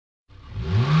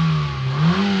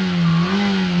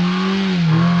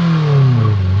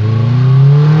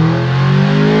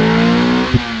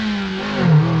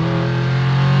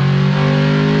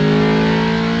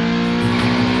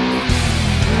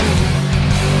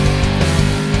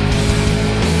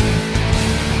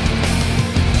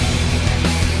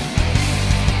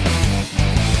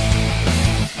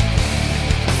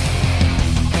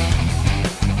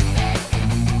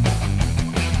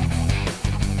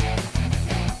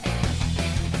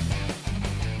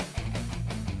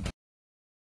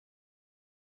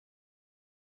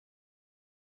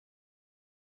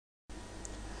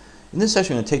In this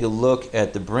session, we're going to take a look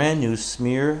at the brand new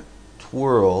Smear,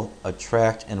 Twirl,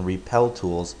 Attract, and Repel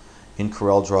tools in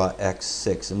CorelDRAW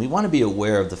X6. And we want to be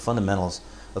aware of the fundamentals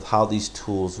of how these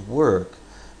tools work,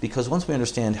 because once we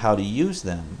understand how to use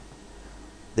them,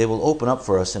 they will open up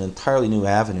for us an entirely new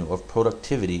avenue of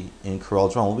productivity in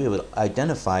CorelDRAW. We'll be able to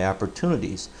identify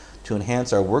opportunities to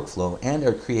enhance our workflow and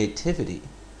our creativity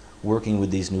working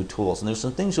with these new tools. And there's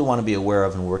some things you'll want to be aware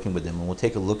of in working with them, and we'll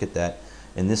take a look at that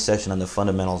in this session on the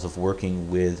fundamentals of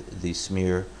working with the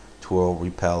Smear, Twirl,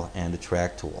 Repel, and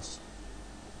Attract tools.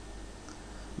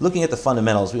 Looking at the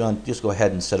fundamentals, we want to just go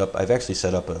ahead and set up, I've actually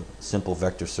set up a simple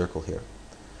vector circle here.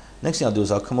 Next thing I'll do is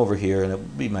I'll come over here, and it will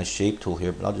be my shape tool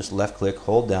here, but I'll just left click,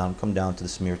 hold down, come down to the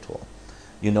Smear tool.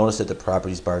 You'll notice that the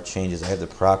properties bar changes. I have the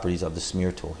properties of the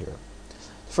Smear tool here.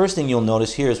 The first thing you'll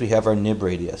notice here is we have our nib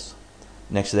radius.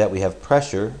 Next to that we have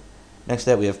pressure. Next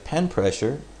to that we have pen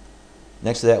pressure.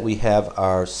 Next to that we have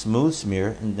our smooth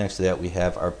smear, and next to that we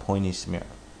have our pointy smear.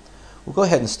 We'll go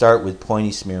ahead and start with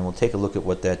pointy smear, and we'll take a look at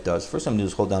what that does. First I'm going to do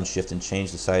is hold down shift and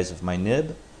change the size of my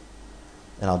nib,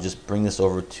 and I'll just bring this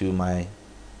over to my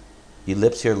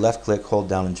ellipse here, left click, hold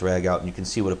down and drag out, and you can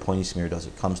see what a pointy smear does.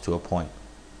 It comes to a point.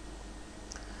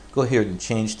 Go here and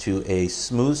change to a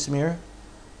smooth smear,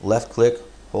 left click,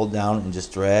 hold down and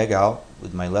just drag out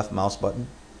with my left mouse button.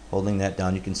 Holding that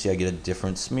down, you can see I get a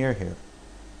different smear here.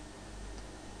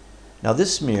 Now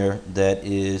this smear that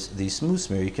is the smooth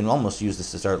smear, you can almost use this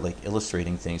to start like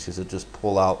illustrating things, because it'll just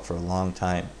pull out for a long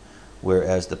time,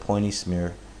 whereas the pointy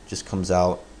smear just comes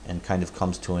out and kind of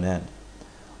comes to an end.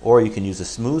 Or you can use a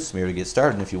smooth smear to get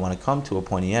started, and if you want to come to a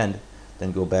pointy end,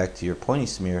 then go back to your pointy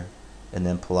smear and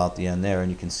then pull out the end there,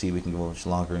 and you can see we can go much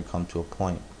longer and come to a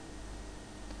point.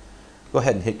 Go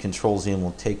ahead and hit Control Z and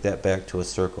we'll take that back to a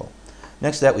circle.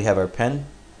 Next to that we have our pen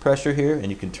pressure here, and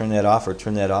you can turn that off or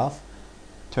turn that off.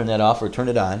 Turn that off or turn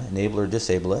it on, enable or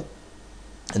disable it,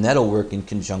 and that'll work in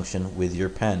conjunction with your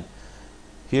pen.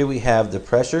 Here we have the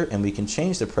pressure, and we can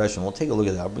change the pressure, and we'll take a look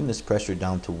at that. I'll bring this pressure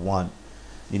down to 1.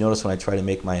 You notice when I try to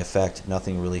make my effect,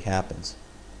 nothing really happens.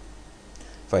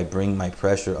 If I bring my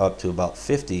pressure up to about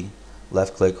 50,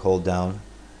 left click, hold down,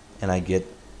 and I get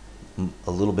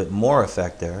a little bit more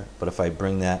effect there. But if I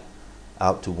bring that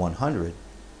out to 100,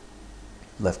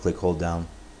 left click, hold down,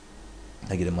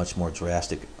 I get a much more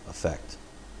drastic effect.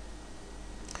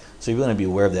 So you're going to be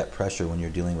aware of that pressure when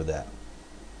you're dealing with that.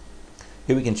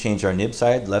 Here we can change our nib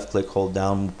side. Left click, hold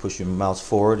down, push your mouse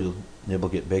forward, the nib will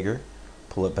get bigger.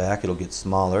 Pull it back, it'll get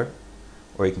smaller.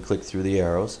 Or you can click through the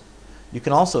arrows. You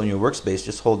can also, in your workspace,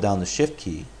 just hold down the shift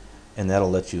key, and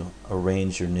that'll let you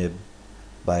arrange your nib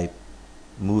by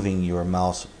moving your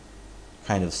mouse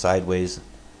kind of sideways,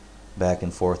 back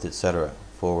and forth, etc.,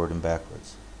 forward and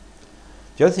backwards.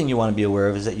 The other thing you want to be aware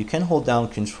of is that you can hold down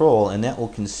Control, and that will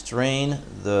constrain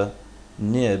the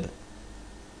nib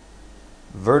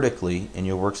vertically in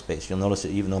your workspace. You'll notice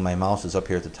that even though my mouse is up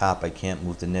here at the top, I can't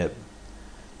move the nib.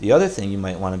 The other thing you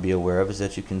might want to be aware of is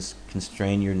that you can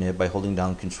constrain your nib by holding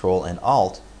down Control and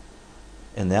Alt,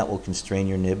 and that will constrain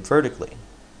your nib vertically,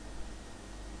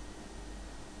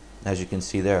 as you can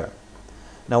see there.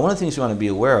 Now one of the things you want to be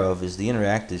aware of is the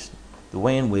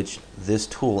way in which this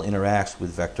tool interacts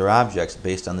with vector objects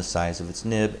based on the size of its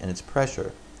nib and its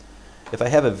pressure. If I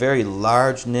have a very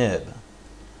large nib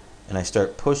and I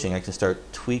start pushing, I can start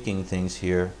tweaking things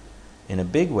here in a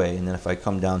big way, and then if I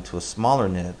come down to a smaller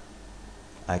nib,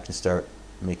 I can start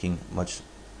making much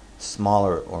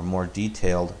smaller or more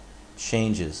detailed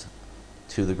changes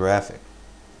to the graphic.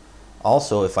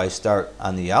 Also, if I start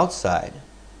on the outside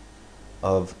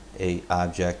of an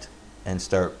object and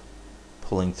start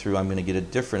pulling through, I'm going to get a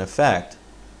different effect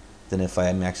than if I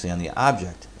am actually on the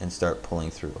object and start pulling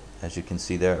through, as you can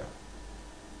see there.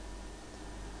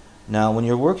 Now when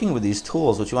you're working with these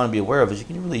tools, what you want to be aware of is you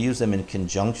can really use them in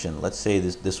conjunction. Let's say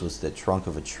this was the trunk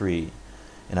of a tree,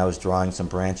 and I was drawing some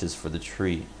branches for the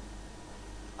tree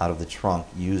out of the trunk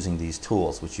using these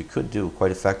tools, which you could do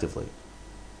quite effectively.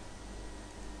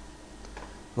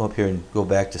 Go up here and go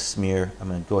back to Smear. I'm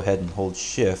going to go ahead and hold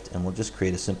Shift, and we'll just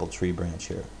create a simple tree branch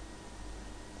here.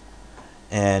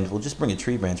 And we'll just bring a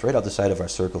tree branch right out the side of our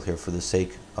circle here for the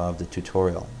sake of the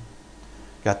tutorial.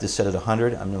 Got this set at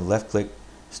 100. I'm going to left click,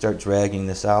 start dragging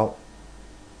this out,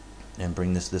 and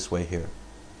bring this way here.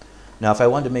 Now if I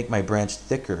wanted to make my branch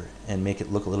thicker and make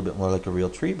it look a little bit more like a real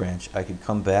tree branch, I could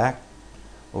come back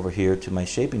over here to my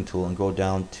shaping tool and go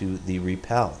down to the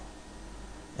repel.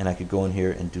 And I could go in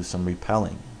here and do some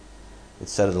repelling.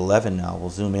 It's set at 11 now. We'll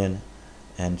zoom in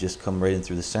and just come right in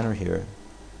through the center here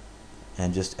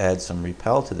and just add some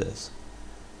repel to this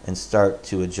and start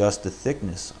to adjust the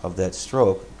thickness of that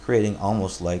stroke, creating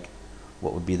almost like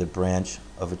what would be the branch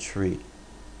of a tree.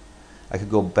 I could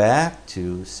go back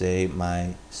to, say,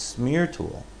 my smear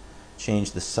tool,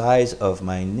 change the size of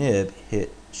my nib,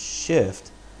 hit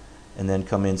shift, and then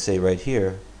come in, say, right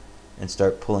here, and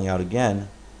start pulling out again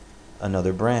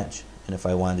another branch. And if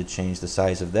I wanted to change the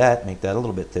size of that, make that a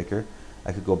little bit thicker,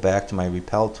 I could go back to my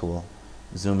repel tool,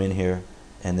 zoom in here,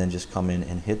 and then just come in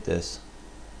and hit this,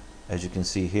 as you can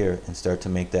see here, and start to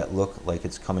make that look like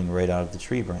it's coming right out of the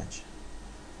tree branch.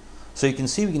 So you can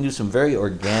see we can do some very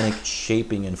organic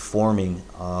shaping and forming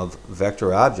of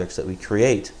vector objects that we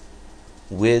create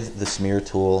with the smear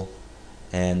tool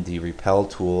and the repel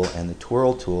tool and the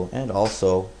twirl tool, and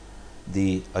also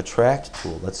the attract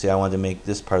tool. Let's say I wanted to make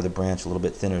this part of the branch a little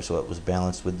bit thinner so it was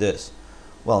balanced with this.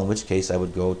 Well, in which case I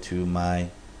would go to my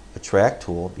attract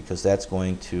tool, because that's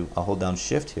going to, I'll hold down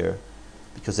shift here,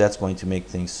 because that's going to make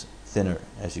things thinner.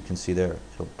 As you can see there,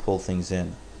 it'll pull things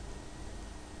in.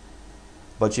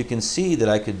 But you can see that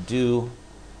I could do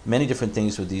many different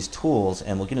things with these tools,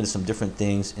 and we'll get into some different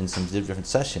things in some different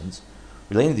sessions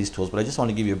relating to these tools, but I just want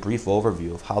to give you a brief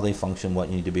overview of how they function, what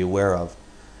you need to be aware of,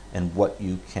 and what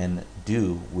you can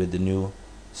do with the new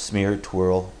smear,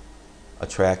 twirl,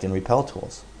 attract, and repel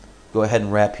tools. Go ahead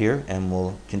and wrap here, and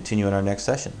we'll continue in our next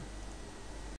session.